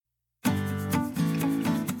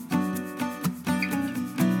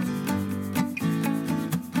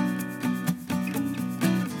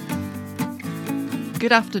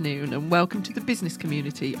Good afternoon and welcome to the business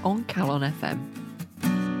community on Calon FM.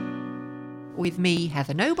 With me,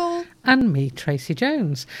 Heather Noble. And me, Tracy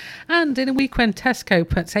Jones. And in a week when Tesco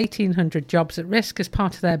puts 1,800 jobs at risk as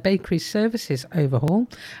part of their bakery services overhaul,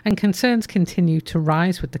 and concerns continue to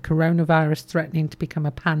rise with the coronavirus threatening to become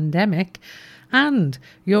a pandemic, and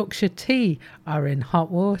Yorkshire Tea are in hot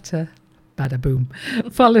water. Bada boom.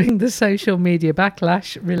 Following the social media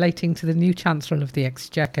backlash relating to the new Chancellor of the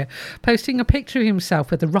Exchequer posting a picture of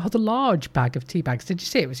himself with a rather large bag of tea bags. Did you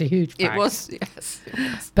see it? It was a huge bag. It was, yes. It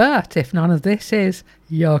was. But if none of this is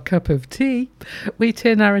your cup of tea, we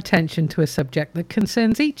turn our attention to a subject that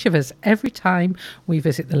concerns each of us every time we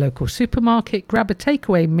visit the local supermarket, grab a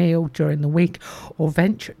takeaway meal during the week, or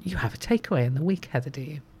venture. You have a takeaway in the week, Heather, do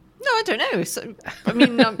you? No, I don't know. So, I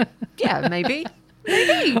mean, yeah, maybe.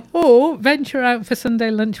 Maybe. Or venture out for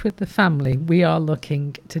Sunday lunch with the family. We are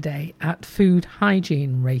looking today at food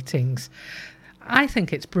hygiene ratings. I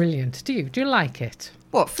think it's brilliant. Do you? Do you like it?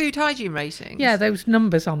 What, food hygiene ratings? Yeah, those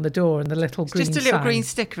numbers on the door and the little green Just a little sign. green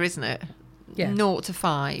sticker, isn't it? Yeah. 0 to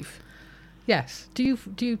 5. Yes. Do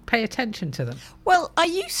you pay attention to them? Well, I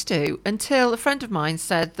used to until a friend of mine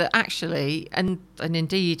said that actually, and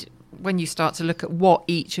indeed, when you start to look at what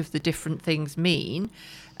each of the different things mean,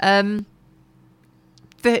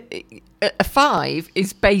 that a 5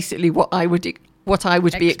 is basically what I would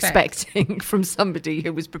be expecting from somebody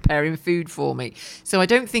who was preparing food for me. So I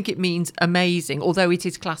don't think it means amazing, although it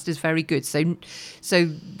is classed as very good. So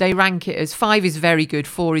they rank it as 5 is very good,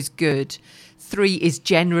 4 is good, 3 is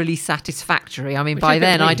generally satisfactory. I mean, by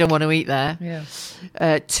then I don't want to eat there.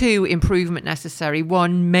 Yeah. 2, improvement necessary.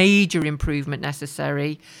 1, major improvement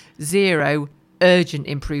necessary. 0, urgent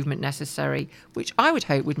improvement necessary, which I would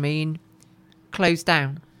hope would mean closed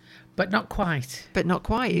down. But not quite.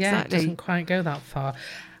 Exactly. Yeah, it doesn't quite go that far.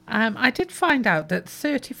 I did find out that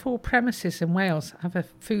 34 premises in Wales have a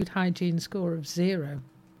food hygiene score of 0.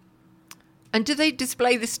 And do they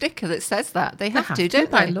display the sticker that says that? They have to, don't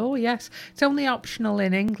by they? law, yes. It's only optional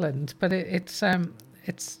in England, but it's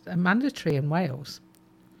mandatory in Wales.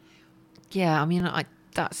 Yeah, I mean,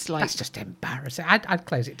 that's just embarrassing. I'd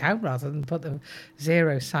close it down rather than put the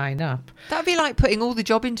 0 sign up. That'd be like putting all the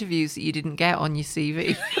job interviews that you didn't get on your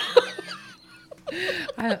CV.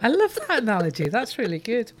 I love that analogy. That's really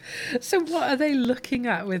good. So what are they looking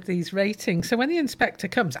at with these ratings? So when the inspector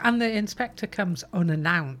comes, and the inspector comes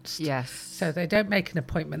unannounced. Yes. So they don't make an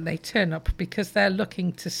appointment. They turn up because they're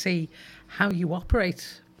looking to see how you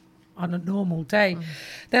operate on a normal day.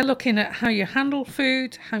 They're looking at how you handle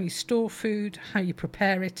food, how you store food, how you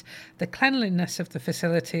prepare it, the cleanliness of the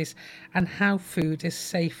facilities, and how food is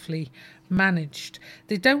safely managed.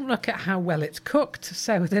 They don't look at how well it's cooked,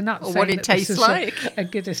 so they're not saying what it that tastes this is like. a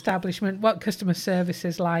good establishment, what customer service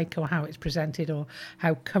is like, or how it's presented, or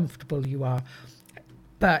how comfortable you are.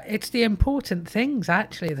 But it's the important things,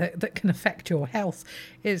 actually, that can affect your health,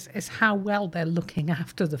 is how well they're looking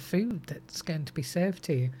after the food that's going to be served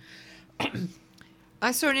to you.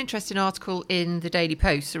 I saw an interesting article in the Daily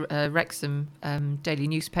Post, Wrexham daily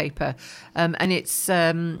newspaper, and it's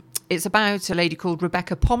about a lady called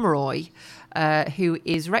Rebecca Pomeroy, who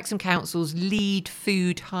is Wrexham Council's lead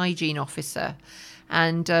food hygiene officer.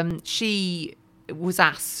 And she was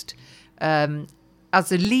asked,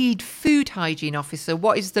 as a lead food hygiene officer,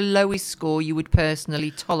 what is the lowest score you would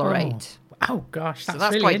personally tolerate? Oh gosh, So that's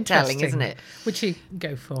that's really quite interesting. telling, isn't it? Would she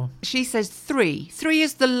go for? She says 3. 3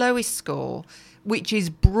 is the lowest score, which is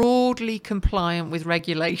broadly compliant with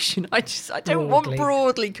regulation. I don't want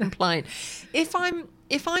broadly compliant. If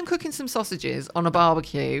I'm cooking some sausages on a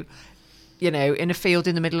barbecue, in a field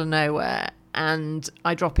in the middle of nowhere, and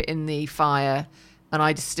I drop it in the fire, and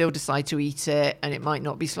I still decide to eat it, and it might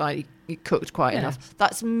not be slightly cooked quite enough.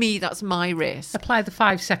 That's me. That's my risk. Apply the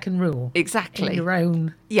 5-second rule. Exactly. In your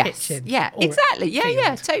own kitchen. Yeah, or exactly. Yeah, field.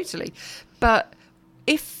 yeah, totally. But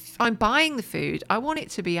if I'm buying the food, I want it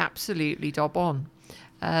to be absolutely dob on.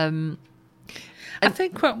 I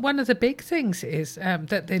think one of the big things is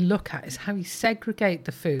that they look at is how you segregate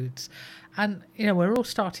the foods. And, we're all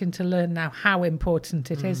starting to learn now how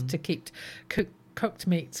important it is to keep cooked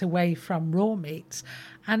meats away from raw meats.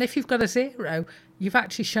 And if you've got a 0, you've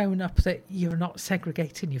actually shown up that you're not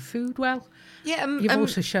segregating your food well. Yeah, you've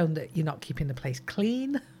also shown that you're not keeping the place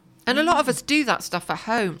clean. And a lot of us do that stuff at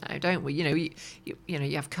home now, don't we?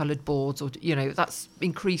 You have coloured boards, or that's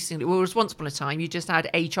increasingly. Whereas once upon a time, you just had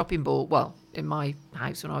a chopping board. Well, in my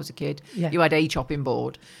house when I was a kid, you had a chopping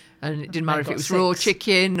board, and it didn't matter if it was 6. Raw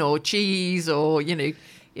chicken or cheese or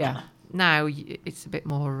Now it's a bit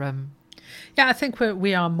more. Yeah, I think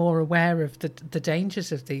we are more aware of the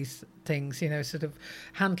dangers of these things, sort of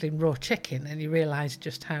handling raw chicken, and you realise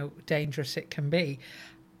just how dangerous it can be.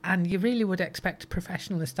 And you really would expect a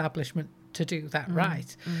professional establishment to do that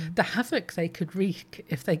right. The havoc they could wreak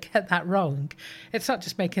if they get that wrong. It's not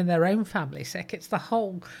just making their own family sick, it's the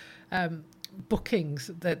whole bookings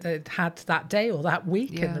that they'd had that day or that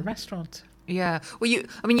week in the restaurant. Yeah. Well,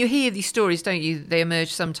 you hear these stories, don't you? They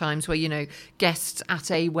emerge sometimes where, guests at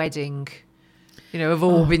a wedding, have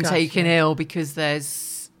all been taken ill because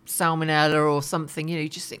there's salmonella or something. You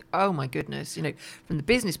just think, oh my goodness, from the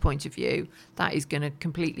business point of view, that is going to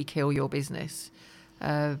completely kill your business.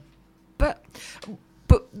 But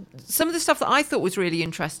some of the stuff that I thought was really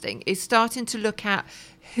interesting is starting to look at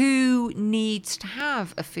who needs to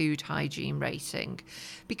have a food hygiene rating,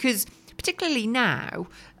 because particularly now,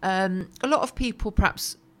 a lot of people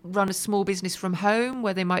perhaps run a small business from home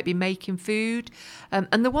where they might be making food.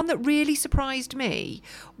 And the one that really surprised me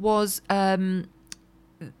was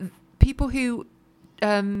people who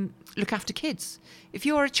look after kids. If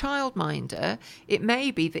you're a childminder, it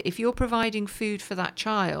may be that if you're providing food for that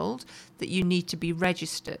child, that you need to be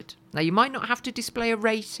registered. Now, you might not have to display a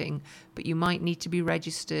rating, but you might need to be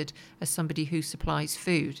registered as somebody who supplies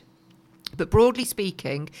food. But broadly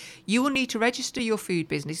speaking, you will need to register your food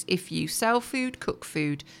business if you sell food, cook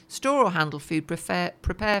food, store or handle food,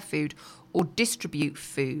 prepare food, or distribute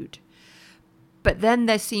food. But then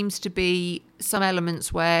there seems to be some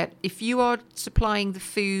elements where if you are supplying the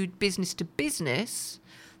food business to business,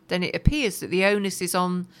 then it appears that the onus is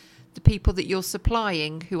on the people that you're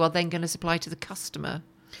supplying, who are then going to supply to the customer.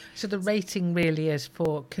 So the rating really is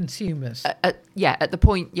for consumers? At the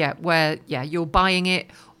point, where you're buying it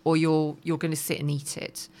or you're going to sit and eat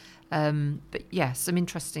it. But yeah, some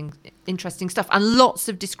interesting stuff, and lots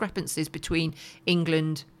of discrepancies between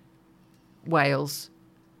England, Wales,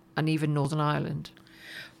 and even Northern Ireland.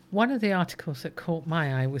 One of the articles that caught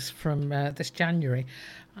my eye was from this January,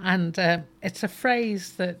 and it's a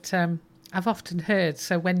phrase that I've often heard.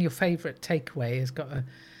 So when your favourite takeaway has got a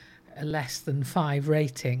less than 5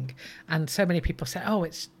 rating, and so many people say,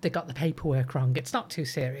 they got the paperwork wrong, it's not too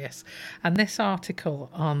serious. And this article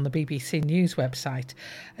on the BBC News website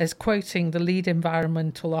is quoting the lead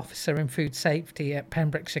environmental officer in food safety at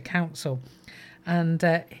Pembrokeshire Council,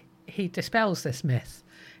 and he dispels this myth.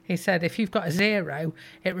 He said, if you've got a 0,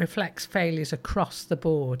 it reflects failures across the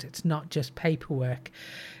board. It's not just paperwork.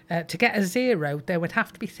 To get a 0, there would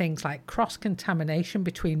have to be things like cross-contamination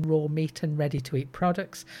between raw meat and ready-to-eat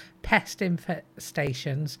products, pest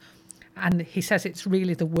infestations, and he says it's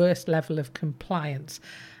really the worst level of compliance.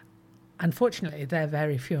 Unfortunately, they're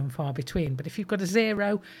very few and far between. But if you've got a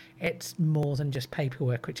 0, it's more than just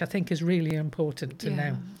paperwork, which I think is really important to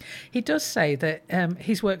know. He does say that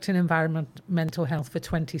he's worked in environmental health for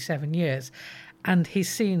 27 years, and he's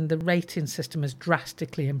seen the rating system has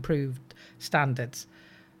drastically improved standards.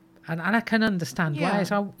 And I can understand why.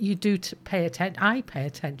 So you do pay attention. I pay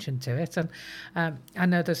attention to it. And I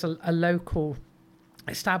know there's a local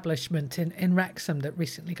establishment in Wrexham that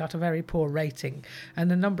recently got a very poor rating,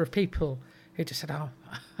 and a number of people who just said, I'm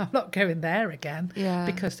not going there again,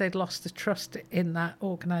 because they'd lost the trust in that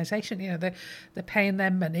organisation. They're paying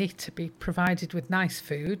their money to be provided with nice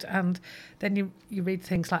food, and then you read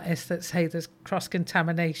things like this that say there's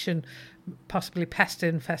cross-contamination, possibly pest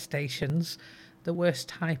infestations, the worst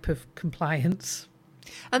type of compliance.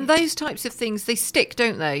 And those types of things, they stick,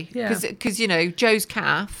 don't they? Because Joe's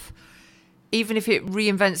Calf, even if it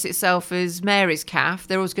reinvents itself as Mary's Calf,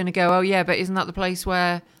 they're always going to go, but isn't that the place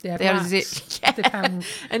where rats,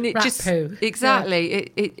 and it rat just poo.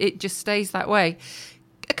 Exactly, it just stays that way.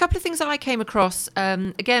 A couple of things that I came across,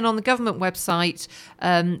 again on the government website,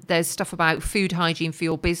 there's stuff about food hygiene for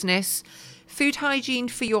your business, food hygiene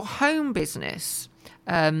for your home business,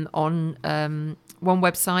 on one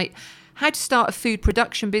website, how to start a food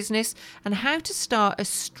production business, and how to start a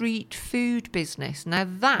street food business. Now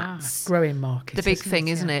that's growing market, the big thing,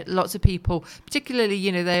 isn't it? Lots of people,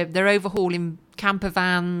 particularly, they're overhauling camper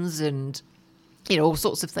vans and all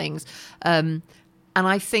sorts of things. And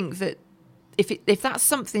I think that if that's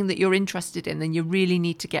something that you're interested in, then you really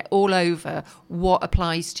need to get all over what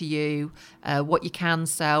applies to you, what you can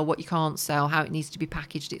sell, what you can't sell, how it needs to be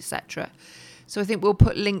packaged, etc. So I think we'll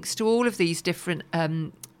put links to all of these different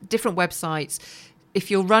websites. If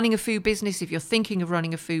you're running a food business, if you're thinking of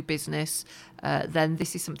running a food business, then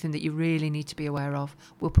this is something that you really need to be aware of.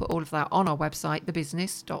 We'll put all of that on our website,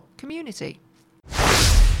 thebusiness.community.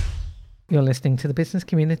 You're listening to The Business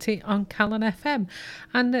Community on Calon FM.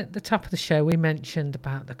 And at the top of the show, we mentioned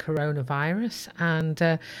about the coronavirus.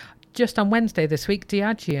 And just on Wednesday this week,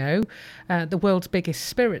 Diageo, the world's biggest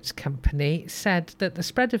spirits company, said that the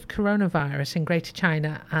spread of coronavirus in Greater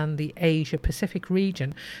China and the Asia-Pacific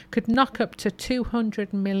region could knock up to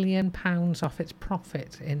 £200 million off its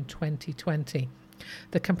profit in 2020.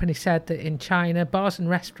 The company said that in China, bars and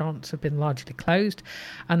restaurants have been largely closed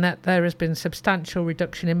and that there has been substantial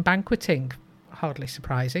reduction in banqueting. Hardly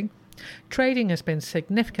surprising. Trading has been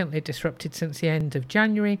significantly disrupted since the end of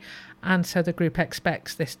January, and so the group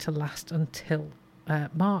expects this to last until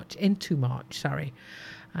March,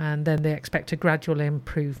 and then they expect a gradual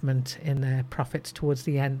improvement in their profits towards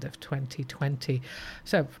the end of 2020.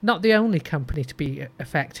 So not the only company to be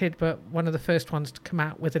affected, but one of the first ones to come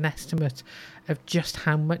out with an estimate of just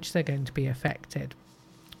how much they're going to be affected.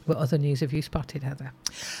 What other news have you spotted, Heather?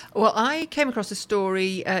 Well, I came across a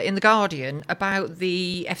story in The Guardian about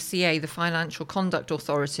the FCA, the Financial Conduct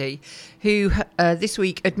Authority, who this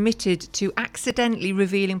week admitted to accidentally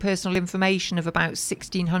revealing personal information of about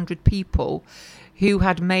 1,600 people who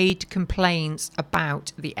had made complaints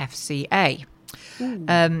about the FCA.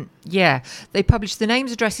 They published the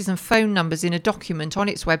names, addresses and phone numbers in a document on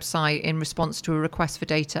its website in response to a request for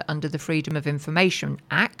data under the Freedom of Information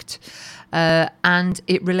Act, and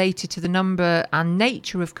it related to the number and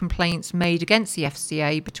nature of complaints made against the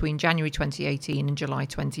FCA between January 2018 and July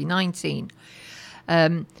 2019.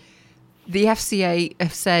 The FCA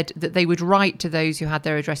have said that they would write to those who had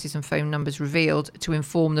their addresses and phone numbers revealed to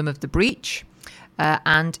inform them of the breach.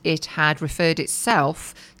 And it had referred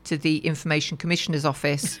itself to the Information Commissioner's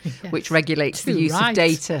Office, yes, which regulates the use of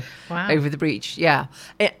data over the breach. Yeah,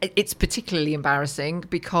 it's particularly embarrassing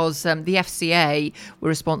because the FCA were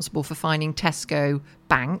responsible for fining Tesco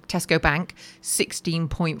Bank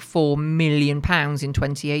 £16.4 million in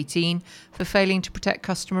 2018 for failing to protect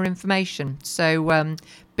customer information. So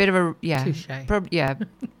bit of a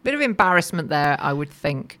bit of embarrassment there, I would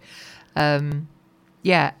think. And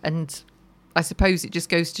I suppose it just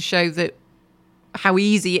goes to show that how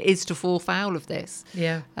easy it is to fall foul of this.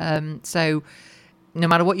 Yeah. So no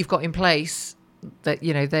matter what you've got in place, that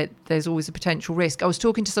there's always a potential risk. I was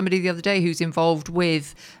talking to somebody the other day who's involved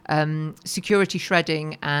with security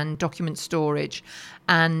shredding and document storage,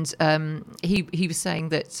 and he was saying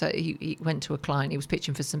that he went to a client. He was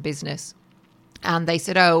pitching for some business. And they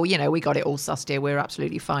said, we got it all sussed here. We're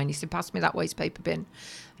absolutely fine. He said, pass me that waste paper bin.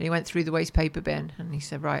 And he went through the waste paper bin and he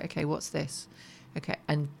said, right, okay, what's this? Okay.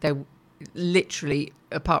 And they literally,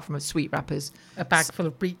 apart from sweet wrappers, a bag full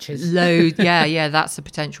of breaches. Load. Yeah. That's a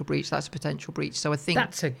potential breach. So I think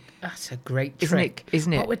that's a great trick,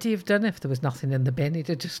 isn't it? What would he have done if there was nothing in the bin? He'd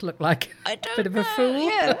have just looked like a bit of a fool.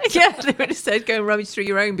 Yeah. They would have said, go and rummage through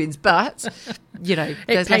your own bins. But,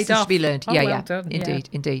 there's lessons to be learned. Well done.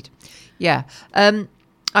 Indeed. Yeah.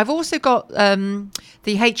 I've also got the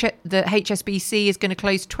HSBC is going to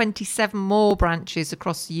close 27 more branches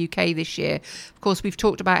across the UK this year. Of course, we've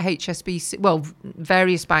talked about HSBC,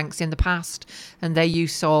 various banks in the past, and their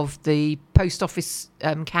use of the post office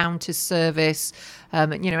counters service,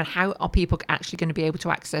 and how are people actually going to be able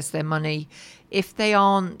to access their money if they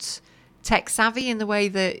aren't tech savvy in the way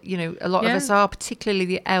that a lot of us are, particularly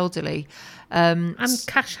the elderly. And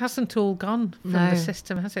cash hasn't all gone from the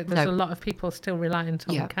system, has it? There's a lot of people still reliant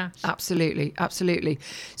on cash. Absolutely.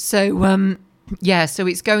 So, so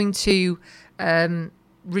it's going to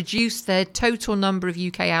reduce their total number of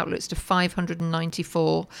UK outlets to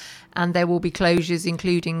 594, and there will be closures,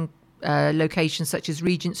 including locations such as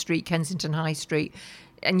Regent Street, Kensington High Street.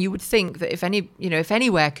 And you would think that if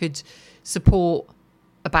anywhere could support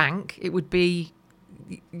a bank, it would be,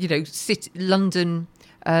 London.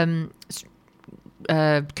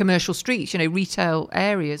 Commercial streets, retail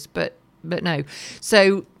areas, but no.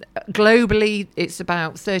 So globally, it's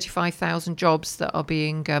about 35,000 jobs that are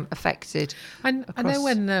being affected. I know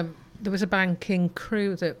when there was a bank in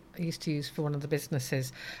Crewe that I used to use for one of the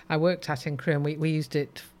businesses I worked at in Crewe, and we used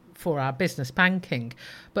it for our business banking,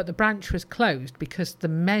 but the branch was closed because the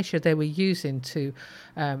measure they were using to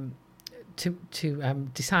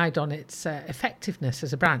decide on its effectiveness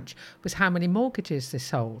as a branch was how many mortgages they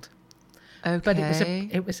sold. Okay. But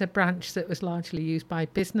it was a branch that was largely used by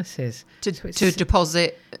businesses to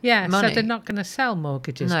deposit money. So they're not going to sell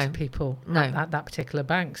mortgages to people at that particular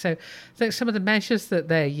bank. So some of the measures that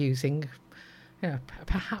they're using,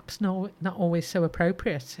 perhaps not always so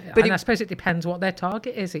appropriate. But I suppose it depends what their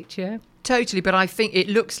target is each year. Totally, but I think it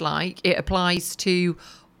looks like it applies to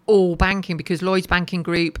all banking, because Lloyds Banking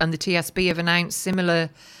Group and the TSB have announced similar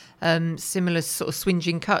sort of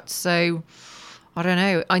swinging cuts. So I don't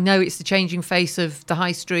know. I know it's the changing face of the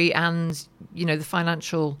high street and,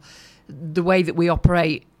 the way that we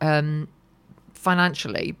operate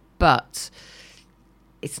financially. But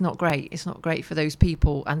it's not great. It's not great for those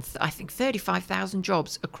people. And I think 35,000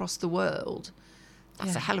 jobs across the world.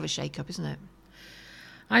 That's a hell of a shake-up, isn't it?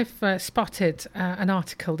 I've spotted an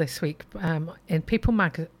article this week in People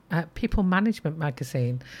Management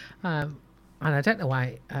magazine, and I don't know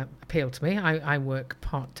why it appealed to me. I work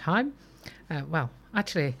part-time. Well,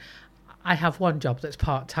 actually, I have one job that's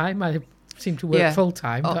part-time. I seem to work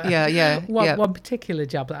full-time. Oh, but one particular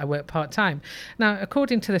job that I work part-time. Now,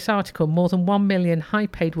 according to this article, more than 1 million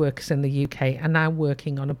high-paid workers in the UK are now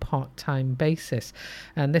working on a part-time basis.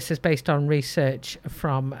 And this is based on research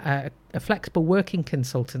from a flexible working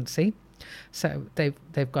consultancy. So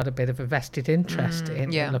they've got a bit of a vested interest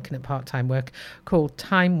in looking at part-time work, called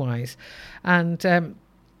TimeWise. And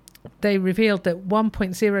they revealed that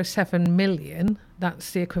 1.07 million,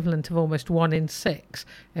 that's the equivalent of almost 1 in 6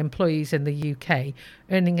 employees in the UK,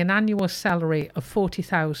 earning an annual salary of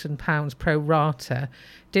 £40,000 pro rata,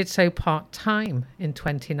 did so part-time in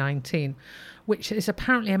 2019, which is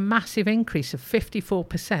apparently a massive increase of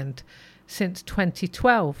 54% since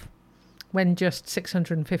 2012, when just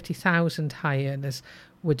 650,000 high earners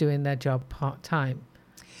were doing their job part-time.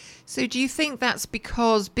 So do you think that's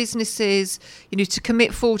because businesses, to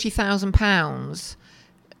commit £40,000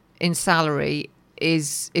 in salary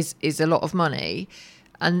is a lot of money,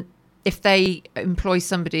 and if they employ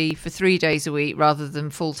somebody for 3 days a week rather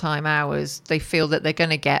than full-time hours, they feel that they're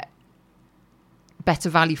going to get better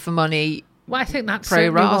value for money? Well, I think that's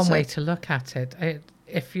certainly one way to look at it.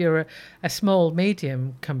 If you're a small,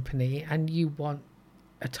 medium company and you want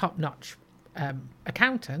a top-notch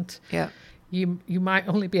accountant, you might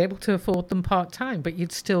only be able to afford them part-time, but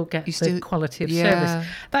you'd still get the quality of service.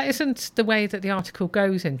 That isn't the way that the article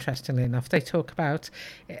goes, interestingly enough. They talk about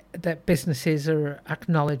that businesses are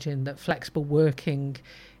acknowledging that flexible working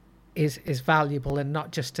is valuable and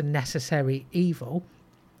not just a necessary evil,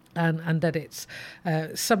 and that it's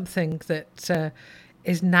something that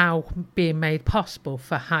is now being made possible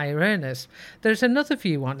for higher earners. There's another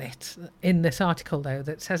view on it in this article, though,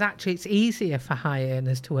 that says actually it's easier for high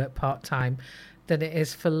earners to work part-time than it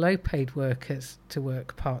is for low-paid workers to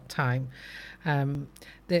work part-time.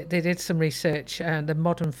 They did some research, and the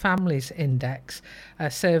Modern Families Index, a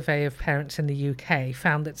survey of parents in the UK,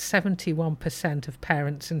 found that 71% of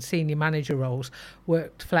parents in senior manager roles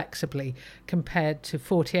worked flexibly, compared to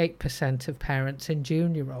 48% of parents in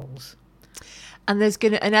junior roles. And there's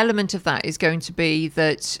an element of that is going to be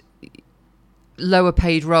that lower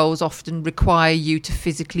paid roles often require you to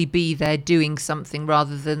physically be there doing something,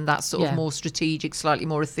 rather than that sort of more strategic, slightly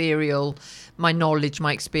more ethereal, my knowledge,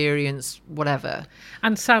 my experience, whatever.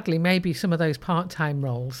 And sadly, maybe some of those part-time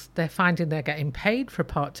roles, they're finding they're getting paid for a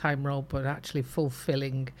part-time role, but actually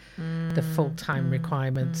fulfilling the full-time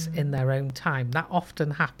requirements in their own time. That often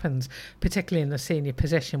happens, particularly in the senior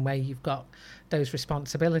position where you've got those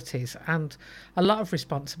responsibilities, and a lot of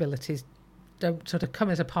responsibilities don't sort of come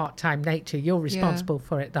as a part-time nature. You're responsible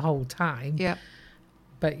for it the whole time,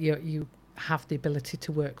 but you have the ability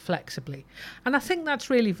to work flexibly, and I think that's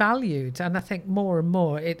really valued, and I think more and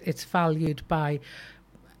more it's valued by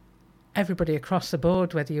everybody across the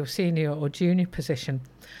board, whether you're senior or junior position.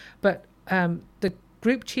 But the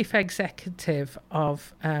group chief executive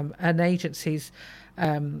of agencies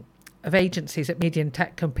at media and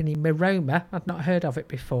tech company Miroma, I've not heard of it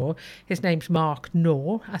before. His name's Mark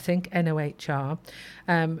Nohr, I think, Nohr.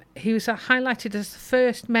 He was highlighted as the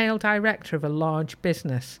first male director of a large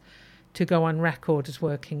business to go on record as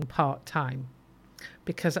working part-time,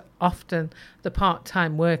 because often the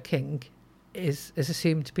part-time working is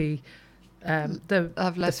assumed to be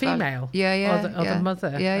the female or the mother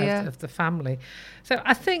of the family. So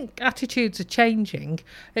I think attitudes are changing.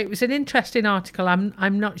 It was an interesting article.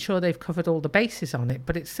 I'm not sure they've covered all the bases on it,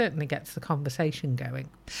 but it certainly gets the conversation going.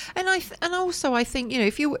 And also I think,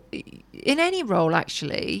 if you in any role,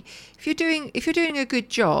 actually, if you're doing a good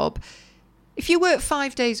job, if you work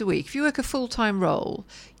 5 days a week, if you work a full-time role,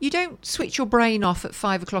 you don't switch your brain off at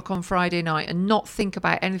 5 o'clock on Friday night and not think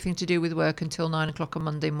about anything to do with work until 9 o'clock on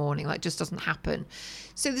Monday morning. That just doesn't happen.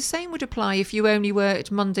 So the same would apply if you only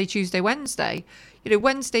worked Monday, Tuesday, Wednesday.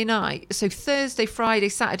 Wednesday night, so Thursday, Friday,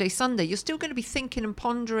 Saturday, Sunday, you're still going to be thinking and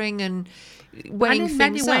pondering and weighing things up.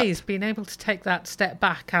 And in many ways, being able to take that step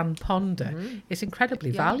back and ponder is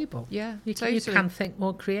incredibly valuable. Yeah, you totally. can think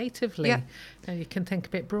more creatively, and you can think a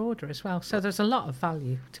bit broader as well. So there's a lot of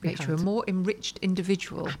value to be had. Makes you a more enriched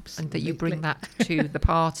individual. Absolutely. And that you bring that to the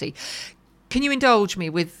party. Can you indulge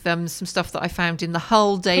me with some stuff that I found in the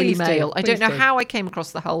Hull Daily Mail? I don't know how I came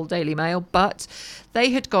across the Hull Daily Mail, but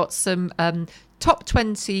they had got some top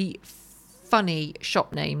 20 funny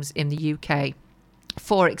shop names in the UK.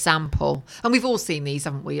 For example, and we've all seen these,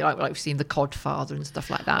 haven't we? Like we've seen The Codfather and stuff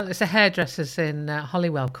like that. Well, there's a hairdresser's in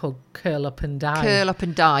Holywell called Curl Up and Die. Curl Up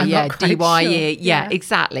and Die, I'm yeah, not quite DYE, sure. yeah,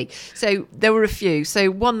 exactly. So there were a few. So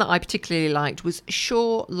one that I particularly liked was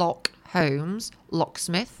Sherlock Holmes,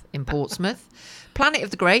 Locksmith in Portsmouth, Planet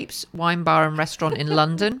of the Grapes, wine bar and restaurant in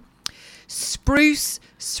London, Spruce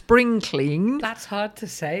Spring Clean. That's hard to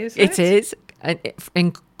say, isn't it? It is.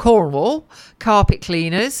 In Cornwall, carpet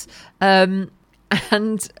cleaners.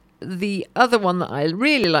 And the other one that I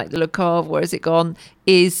really like the look of, where has it gone,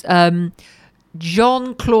 is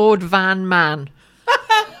Jean-Claude Van Man.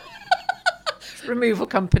 Removal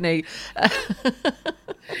company.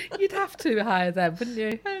 You'd have to hire them, wouldn't you?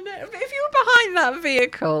 If you were behind that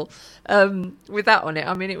vehicle with that on it,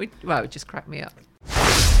 I mean, it would just crack me up.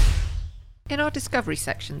 In our Discovery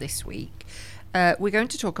section this week, we're going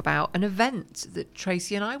to talk about an event that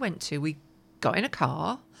Tracy and I went to. We got in a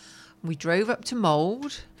car, we drove up to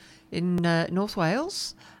Mold in North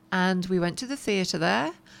Wales, and we went to the theatre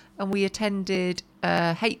there, and we attended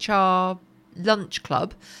a HR lunch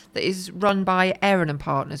club that is run by Aaron and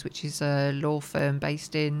Partners, which is a law firm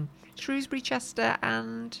based in Shrewsbury, Chester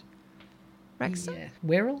and Wrexham. Yeah.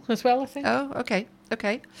 Wirral as well, I think. Oh, okay.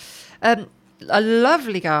 A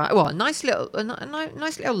lovely guy. Well, a nice little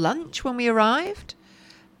lunch when we arrived.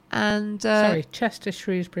 And Sorry, Chester,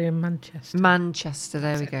 Shrewsbury and Manchester. Manchester.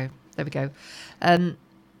 There we go.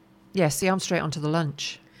 Yeah, see, I'm straight onto the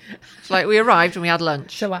lunch. It's like we arrived and we had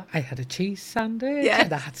lunch. So I had a cheese sandwich, Yeah.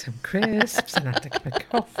 and I had some crisps, and I had a cup of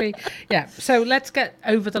coffee. Yeah, so let's get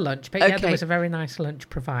over the lunch. But yeah, Okay. there was a very nice lunch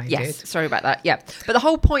provided. Yes, sorry about that. Yeah, but the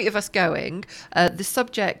whole point of us going, the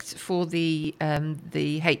subject for the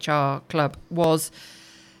HR club was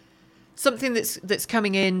something that's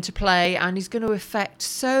coming into play and is going to affect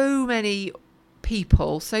so many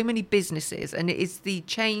people, so many businesses, and it is the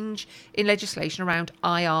change in legislation around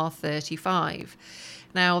IR35.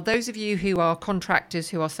 Now, those of you who are contractors,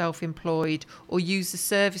 who are self-employed or use the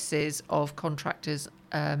services of contractors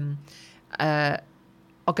are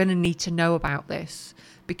going to need to know about this,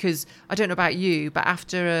 because I don't know about you, but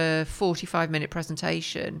after a 45-minute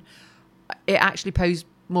presentation, it actually posed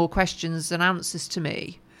more questions than answers to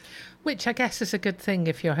me. Which I guess is a good thing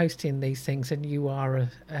if you're hosting these things and you are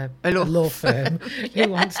a law law firm who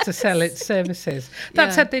wants to sell its services. That Yeah.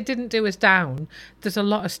 said, they didn't do us down. There's a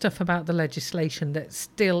lot of stuff about the legislation that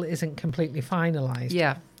still isn't completely finalised.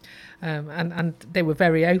 Yeah. And they were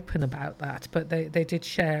very open about that, but they did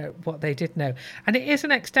share what they did know. And it is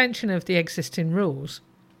an extension of the existing rules.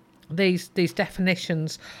 These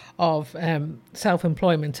definitions of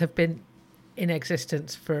self-employment have been in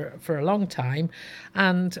existence for a long time,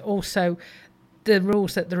 and also the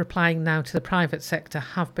rules that they're applying now to the private sector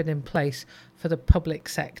have been in place for the public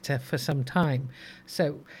sector for some time.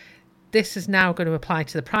 So this is now going to apply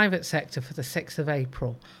to the private sector for the 6th of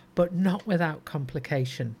April, but not without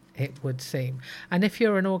complication, it would seem. And if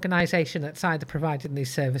you're an organisation that's either providing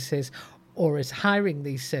these services or is hiring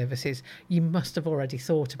these services, you must have already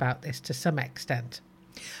thought about this to some extent.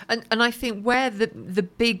 And I think where the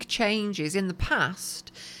big changes in the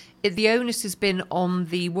past, the onus has been on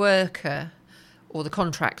the worker or the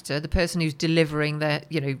contractor, the person who's delivering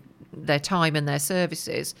their time and their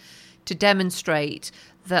services, to demonstrate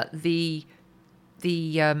that the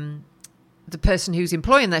person who's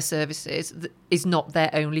employing their services is not their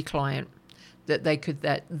only client, that they could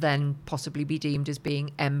then possibly be deemed as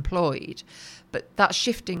being employed. But that's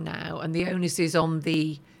shifting now, and the onus is on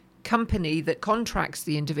the company that contracts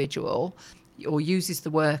the individual or uses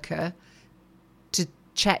the worker to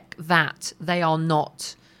check that they are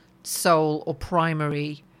not sole or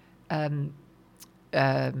primary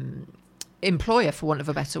employer, for want of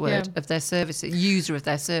a better word, of their services, user of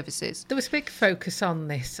their services. There was a big focus on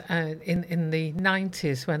this in the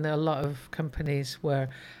 90s when a lot of companies were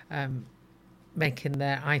making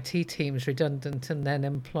their IT teams redundant and then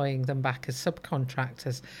employing them back as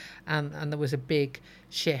subcontractors, and there was a big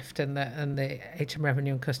shift, and the HM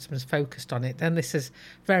Revenue and Customs focused on it, and this is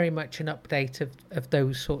very much an update of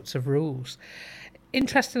those sorts of rules.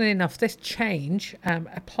 Interestingly enough, this change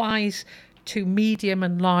applies to medium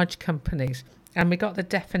and large companies, and we got the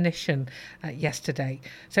definition yesterday.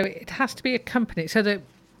 So it has to be a company, so that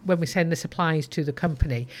when we say this applies to the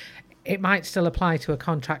company, it might still apply to a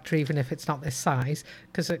contractor even if it's not this size,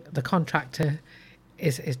 because the contractor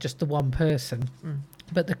is just the one person.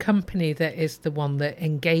 But the company that is the one that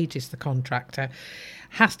engages the contractor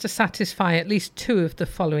has to satisfy at least two of the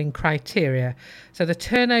following criteria. So the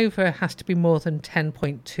turnover has to be more than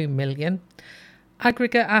 10.2 million.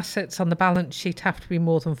 Aggregate assets on the balance sheet have to be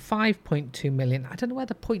more than 5.2 million. I don't know where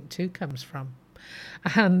the 0.2 comes from.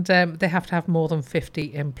 and they have to have more than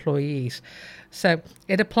 50 employees. So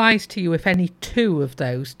it applies to you if any two of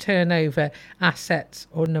those, turnover, assets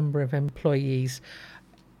or number of employees,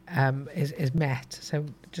 is met. So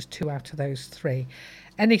just 2 out of those 3.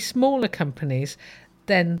 Any smaller companies,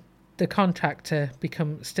 then the contractor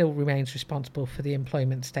still remains responsible for the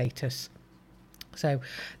employment status. So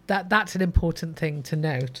that's an important thing to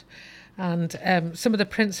note. And some of the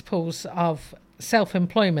principles of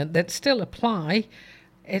self-employment that still apply,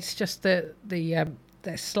 it's just that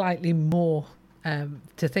there's slightly more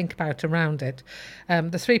to think about around it.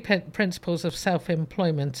 The 3 principles of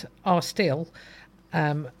self-employment are still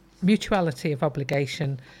mutuality of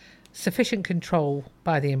obligation, sufficient control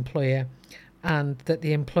by the employer, and that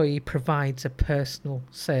the employee provides a personal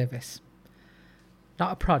service.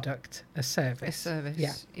 Not a product, a service. A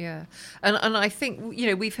service, yeah. And I think,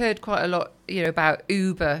 we've heard quite a lot, about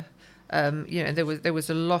Uber. There was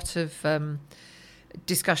a lot of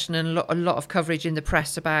discussion and a lot of coverage in the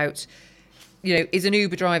press about, is an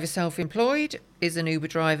Uber driver self-employed? Is an Uber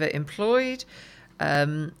driver employed?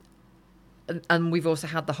 And we've also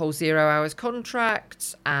had the whole 0 hours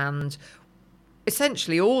contracts, and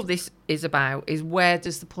essentially all this is about is what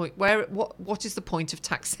is the point of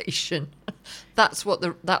taxation? That's what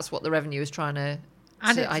the revenue is trying to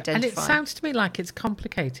identify. And it sounds to me like it's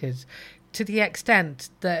complicated to the extent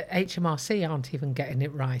that HMRC aren't even getting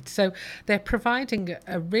it right. So they're providing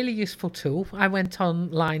a really useful tool. I went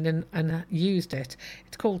online and used it.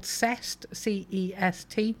 It's called CEST,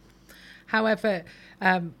 CEST. However,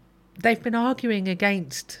 they've been arguing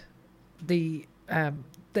against the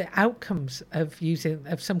outcomes of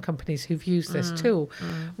some companies who've used this tool,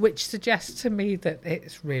 which suggests to me that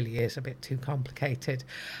it really is a bit too complicated.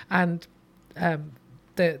 And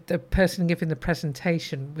the person giving the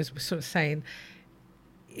presentation was sort of saying,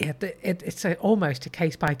 it's almost a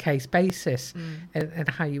case-by-case basis in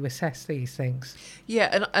how you assess these things.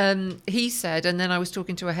 Yeah, and he said, and then I was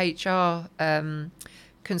talking to a HR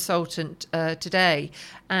consultant today,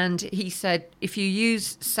 and he said if you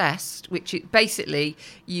use CEST, which basically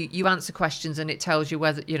you answer questions and it tells you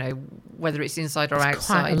whether it's inside or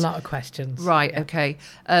outside. Quite a lot of questions, right? Yeah. Okay.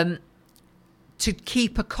 To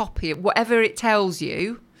keep a copy of whatever it tells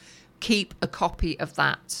you, keep a copy of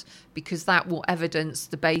that, because that will evidence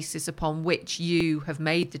the basis upon which you have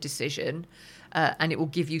made the decision, and it will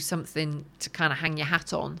give you something to kind of hang your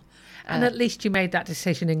hat on. And at least you made that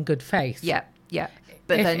decision in good faith. Yeah.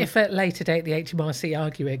 But if at a later date the HMRC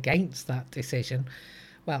argue against that decision,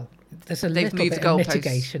 well, there's a little bit of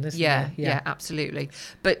mitigation, isn't there? Yeah, absolutely.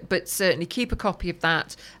 But certainly keep a copy of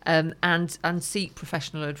that, and seek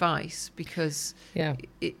professional advice, because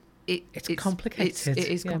it's complicated. It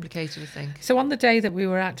is complicated, I think. So on the day that we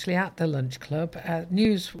were actually at the lunch club,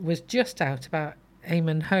 news was just out about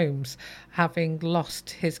Eamonn Holmes having lost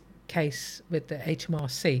his case with the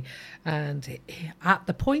HMRC, and at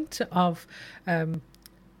the point of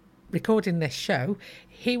recording this show,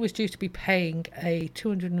 he was due to be paying a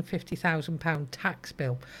 £250,000 tax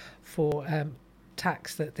bill for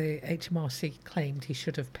tax that the HMRC claimed he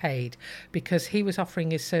should have paid, because he was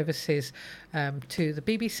offering his services to the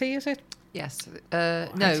BBC, is it? Yes.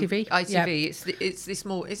 ITV? ITV. Yeah. It's this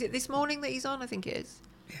morning. Is it this morning that he's on? I think it is.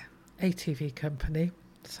 Yeah. ATV company.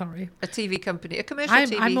 Sorry. A TV company, a commercial TV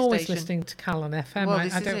station. I'm always listening to Cal on FM. Well,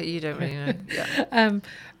 this is it. You don't really know. Yeah.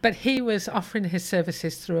 But he was offering his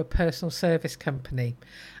services through a personal service company.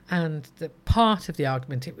 And the part of the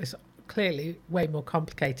argument, it was clearly way more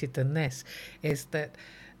complicated than this, is that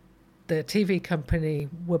the TV company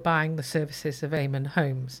were buying the services of Eamonn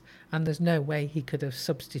Holmes, and there's no way he could have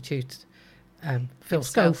substituted Phil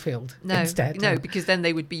Schofield instead. No, because then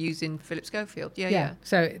they would be using Philip Schofield. Yeah.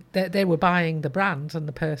 So they were buying the brand and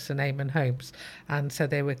the person, Eamonn Holmes, and so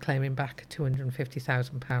they were claiming back a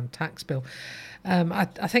 £250,000 tax bill. I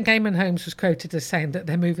think Eamonn Holmes was quoted as saying that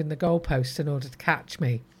they're moving the goalposts in order to catch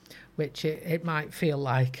me, which it might feel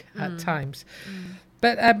like at times.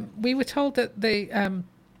 But we were told that the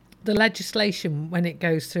legislation, when it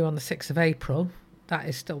goes through on the 6th of April, that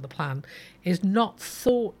is still the plan, is not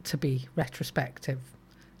thought to be retrospective.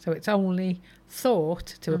 So it's only thought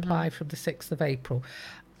to apply from the 6th of April.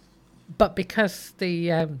 But because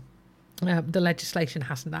the legislation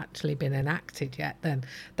hasn't actually been enacted yet, then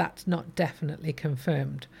that's not definitely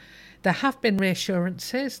confirmed. There have been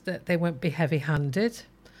reassurances that they won't be heavy-handed.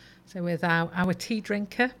 So with our tea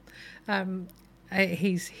drinker,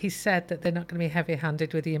 he's said that they're not going to be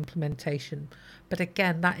heavy-handed with the implementation. But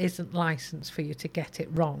again, that isn't licensed for you to get it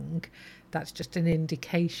wrong. That's just an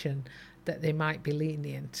indication that they might be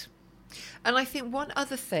lenient. And I think one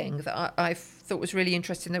other thing that I thought was really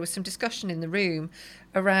interesting, there was some discussion in the room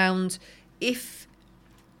around if,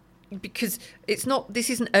 because this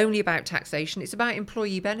isn't only about taxation, it's about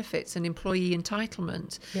employee benefits and employee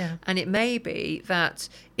entitlement. Yeah. And it may be that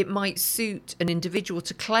it might suit an individual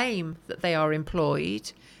to claim that they are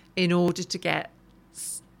employed in order to get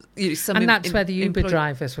some... And that's where the Uber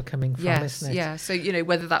drivers were coming from, yes, isn't it? Yeah. So,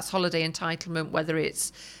 whether that's holiday entitlement, whether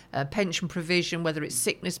it's pension provision, whether it's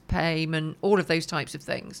sickness payment, all of those types of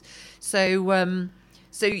things. So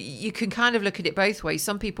so you can kind of look at it both ways.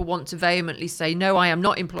 Some people want to vehemently say, no, I am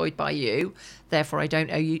not employed by you, therefore I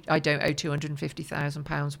don't owe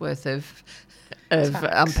 £250,000 worth of Tax,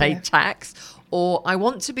 unpaid tax. Or I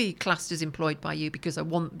want to be classed as employed by you because I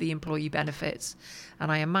want the employee benefits.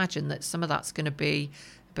 And I imagine that some of that's going to be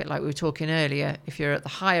a bit like we were talking earlier. If you're at the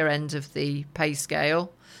higher end of the pay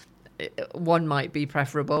scale, one might be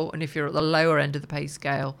preferable. And if you're at the lower end of the pay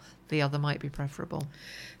scale, the other might be preferable.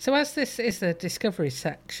 So as this is the discovery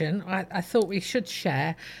section, I thought we should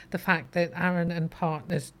share the fact that Aaron and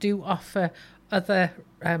Partners do offer other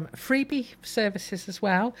freebie services as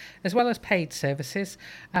well as paid services.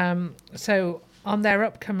 So on their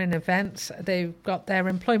upcoming events, they've got their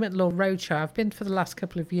Employment Law Roadshow. I've been for the last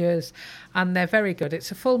couple of years, and they're very good.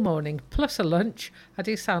 It's a full morning plus a lunch. I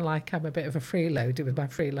do sound like I'm a bit of a freeloader with my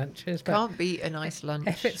free lunches. But can't beat a nice lunch.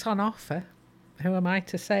 If it's on offer, who am I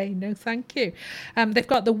to say no thank you? They've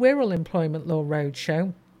got the Wirral Employment Law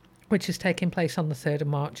Roadshow, which is taking place on the 3rd of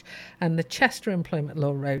March, and the Chester Employment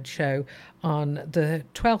Law Roadshow on the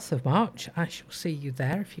 12th of March. I shall see you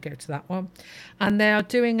there if you go to that one. And they are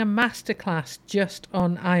doing a masterclass just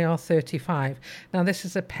on IR35. Now, this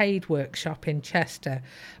is a paid workshop in Chester,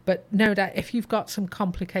 but no doubt if you've got some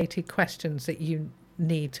complicated questions that you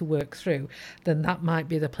need to work through, then that might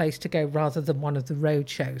be the place to go rather than one of the road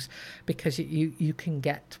shows, because you can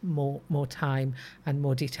get more time and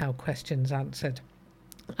more detailed questions answered.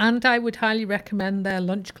 And I would highly recommend their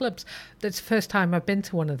lunch clubs. That's the first time I've been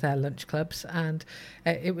to one of their lunch clubs, and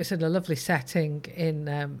it was in a lovely setting in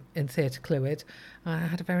Theatre Clwyd. I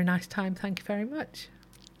had a very nice time. Thank you very much.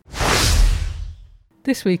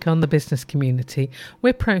 This week on The Business Community,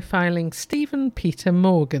 we're profiling Stephen Peter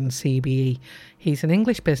Morgan, CBE. He's an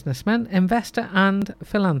English businessman, investor and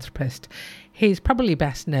philanthropist. He's probably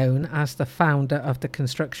best known as the founder of the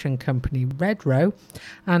construction company Redrow,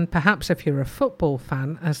 and perhaps if you're a football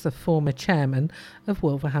fan, as the former chairman of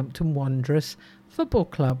Wolverhampton Wanderers Football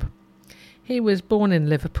Club. He was born in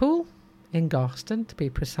Liverpool, in Garston to be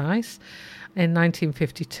precise, in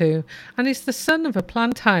 1952, and is the son of a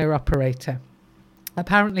plant hire operator.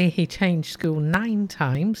 Apparently he changed school 9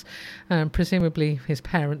 times, presumably his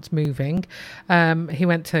parents moving. He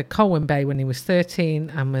went to Colwyn Bay when he was 13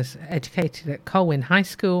 and was educated at Colwyn High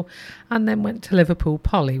School, and then went to Liverpool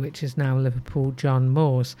Poly, which is now Liverpool John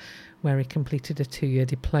Moores, where he completed a 2-year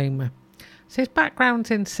diploma. So his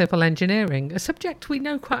background's in civil engineering, a subject we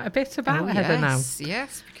know quite a bit about, Heather, now.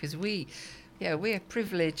 Yes, because we're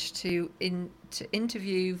privileged to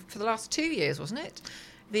interview for the last 2 years, wasn't it?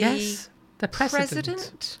 The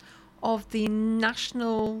president of the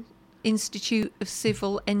National Institute of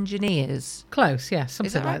Civil Engineers. Close, yeah,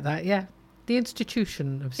 something like that, yeah. The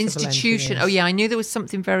institution of civil engineers. Oh, yeah, I knew there was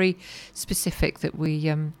something very specific that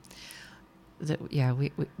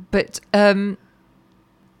But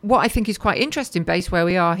what I think is quite interesting, based where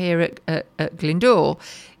we are here at Glyndŵr,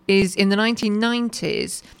 is in the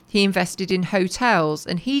 1990s he invested in hotels,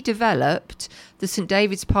 and he developed the St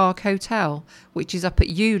David's Park Hotel, which is up at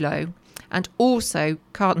Ewloe, and also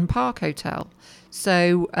Carton Park Hotel.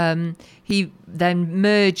 So he then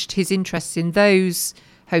merged his interests in those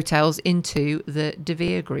hotels into the De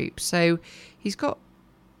Vere Group. So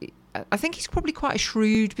I think he's probably quite a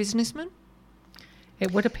shrewd businessman.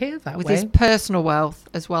 It would appear that with way. His personal wealth,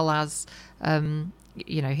 as well as the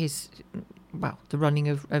running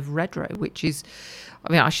of Redrow, which is,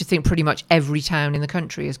 I should think pretty much every town in the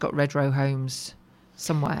country has got Redrow homes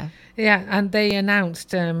somewhere. Yeah, and they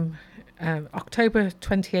announced October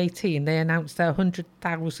 2018, they announced their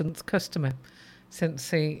 100,000th customer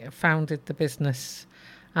since he founded the business.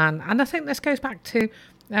 And I think this goes back to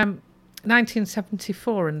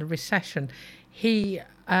 1974 and the recession. He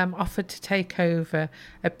offered to take over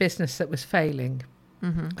a business that was failing.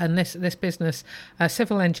 Mm-hmm. And this business, a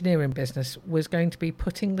civil engineering business, was going to be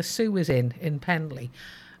putting the sewers in Penley.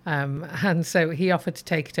 And so he offered to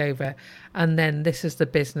take it over. And then this is the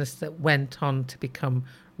business that went on to become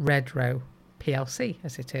Redrow PLC,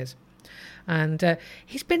 as it is. And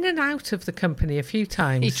he's been in and out of the company a few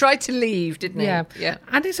times. He tried to leave, didn't he? Yeah.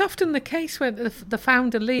 And it's often the case when the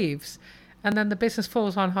founder leaves and then the business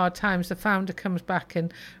falls on hard times, the founder comes back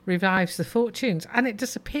and revives the fortunes. And it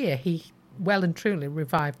does appear he well and truly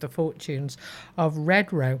revived the fortunes of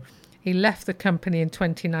Redrow. He left the company in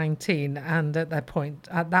 2019, and at that point,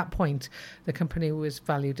 the company was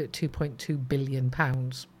valued at £2.2 billion.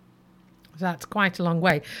 So that's quite a long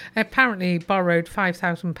way. Apparently, he borrowed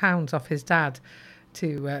 £5,000 off his dad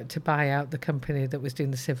to buy out the company that was doing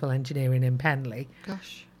the civil engineering in Penley.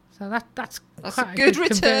 Gosh. So that's a quite good good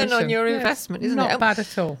return conversion. on your investment, isn't it? Not bad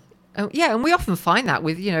at all. Yeah, and we often find that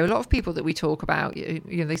with, a lot of people that we talk about,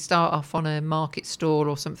 they start off on a market stall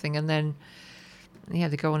or something, and then,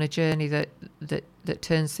 they go on a journey that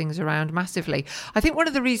turns things around massively. I think one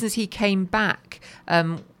of the reasons he came back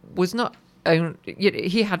was not,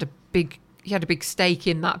 he had a big stake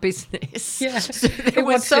in that business. Yeah, so there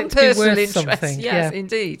was some personal interest. Something. Yes, yeah.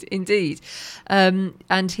 indeed. And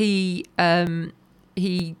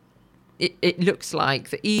it looks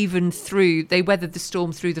like that even through, they weathered the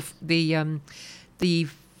storm through the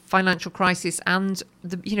financial crisis and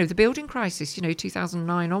the building crisis,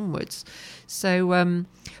 2009 onwards. So,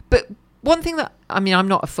 but one thing that, I'm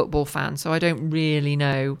not a football fan, so I don't really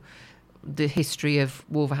know the history of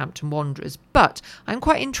Wolverhampton Wanderers, but I'm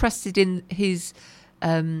quite interested in his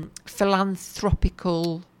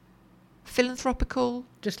philanthropical,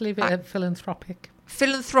 just leave it at philanthropic,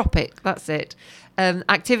 that's it,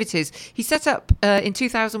 activities. He set up in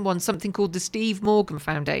 2001 something called the Steve Morgan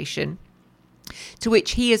Foundation, to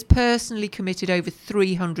which he has personally committed over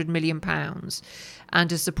 £300 million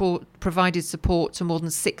and has provided support to more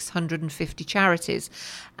than 650 charities.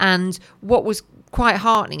 And what was quite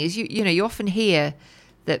heartening is you often hear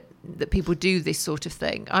that people do this sort of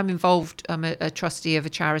thing. I'm a trustee of a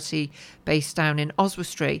charity based down in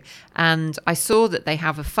Oswestry, and I saw that they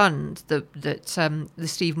have a fund that the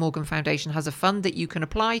Steve Morgan Foundation has a fund that you can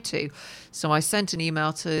apply to. So I sent an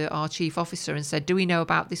email to our chief officer and said, do we know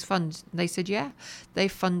about this fund? And they said, yeah, they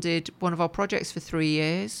funded one of our projects for 3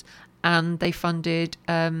 years, and they funded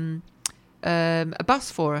a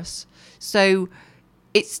bus for us. So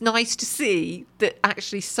it's nice to see that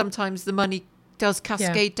actually sometimes the money does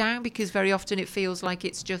cascade down, because very often it feels like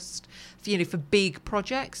it's just for big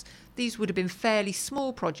projects. These would have been fairly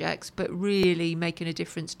small projects, but really making a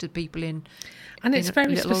difference to people in. And it's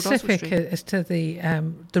very specific as to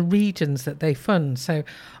the regions that they fund. So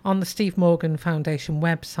on the Steve Morgan Foundation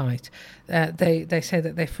website, they say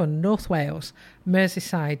that they fund North Wales,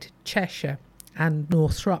 Merseyside, Cheshire and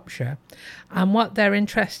North Shropshire. And what they're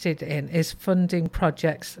interested in is funding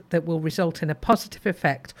projects that will result in a positive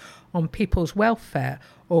effect on people's welfare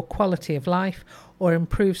or quality of life, or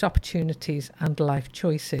improves opportunities and life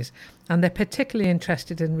choices. And they're particularly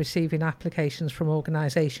interested in receiving applications from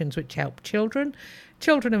organisations which help children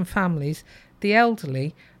and families, the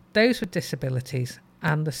elderly, those with disabilities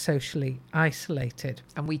and the socially isolated.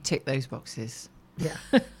 And we tick those boxes. Yeah.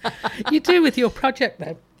 You do with your project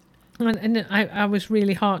though. And I was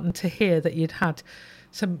really heartened to hear that you'd had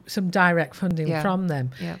some direct funding from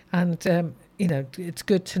them. Yeah. And, it's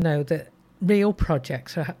good to know that real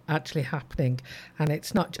projects are actually happening, and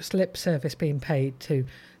it's not just lip service being paid to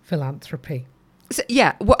philanthropy. So,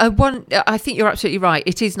 I think you're absolutely right.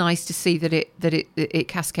 It is nice to see that it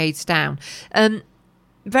cascades down.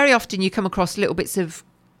 Very often you come across little bits of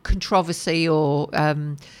controversy or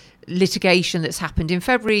litigation that's happened. In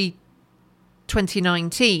February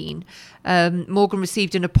 2019, Morgan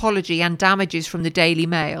received an apology and damages from the Daily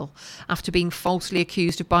Mail after being falsely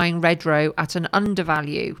accused of buying Redrow at an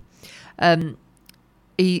undervalue.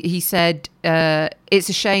 He said, it's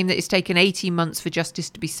a shame that it's taken 18 months for justice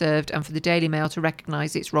to be served and for the Daily Mail to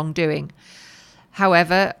recognise its wrongdoing.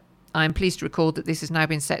 However, I'm pleased to record that this has now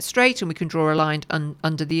been set straight and we can draw a line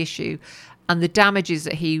under the issue. And the damages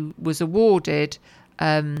that he was awarded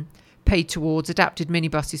paid towards adapted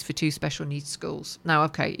minibuses for 2 special needs schools. Now,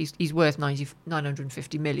 okay, he's worth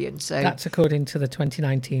 950 million. So that's according to the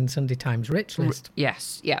 2019 Sunday Times Rich list.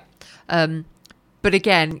 Yes, yeah. But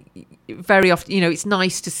again, very often, it's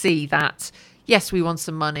nice to see that. Yes, we want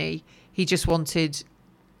some money. He just wanted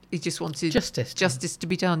justice to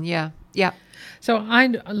be done. Yeah. So I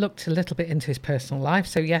looked a little bit into his personal life.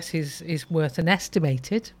 So yes, he's worth an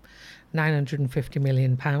estimated £950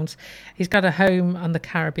 million. He's got a home on the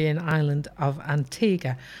Caribbean island of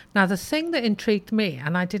Antigua. Now, the thing that intrigued me,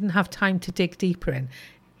 and I didn't have time to dig deeper in,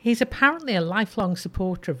 he's apparently a lifelong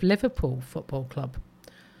supporter of Liverpool Football Club.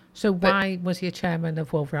 So why was he a chairman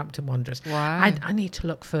of Wolverhampton Wanderers? Wow. I need to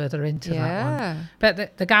look further into that one.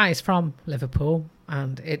 But the guy is from Liverpool,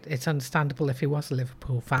 and it's understandable if he was a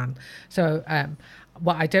Liverpool fan. So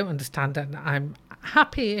what I don't understand, and I'm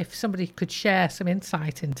happy if somebody could share some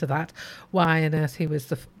insight into that, why on earth he was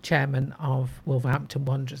the chairman of Wolverhampton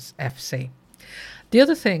Wanderers FC. The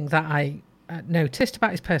other thing that I noticed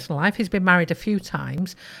about his personal life. He's been married a few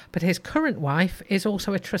times, but his current wife is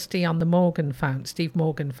also a trustee on the Steve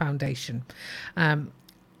Morgan Foundation.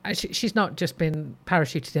 She's not just been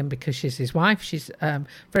parachuted in because she's his wife. She's a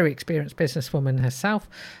very experienced businesswoman herself,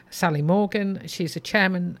 Sally Morgan. She's a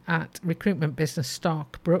chairman at recruitment business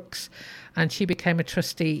Stark Brooks, and she became a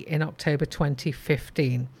trustee in October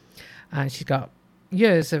 2015. And she's got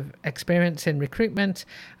years of experience in recruitment,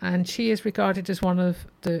 and she is regarded as one of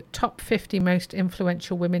the top 50 most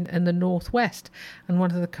influential women in the Northwest and one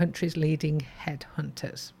of the country's leading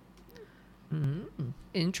headhunters.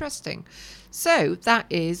 Interesting. So that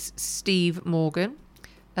is Steve Morgan,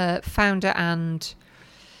 founder and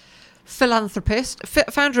philanthropist,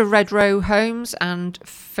 founder of Red Row Homes and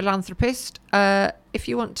philanthropist. If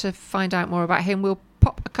you want to find out more about him, we'll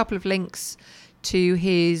pop a couple of links to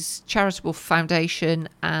his charitable foundation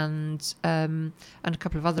and a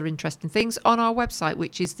couple of other interesting things on our website,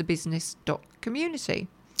 which is thebusiness.community.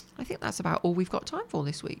 I think that's about all we've got time for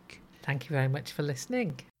this week. Thank you very much for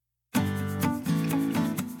listening.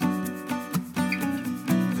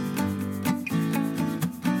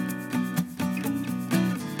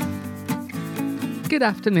 Good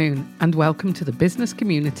afternoon and welcome to the Business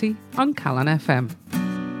Community on Calon FM.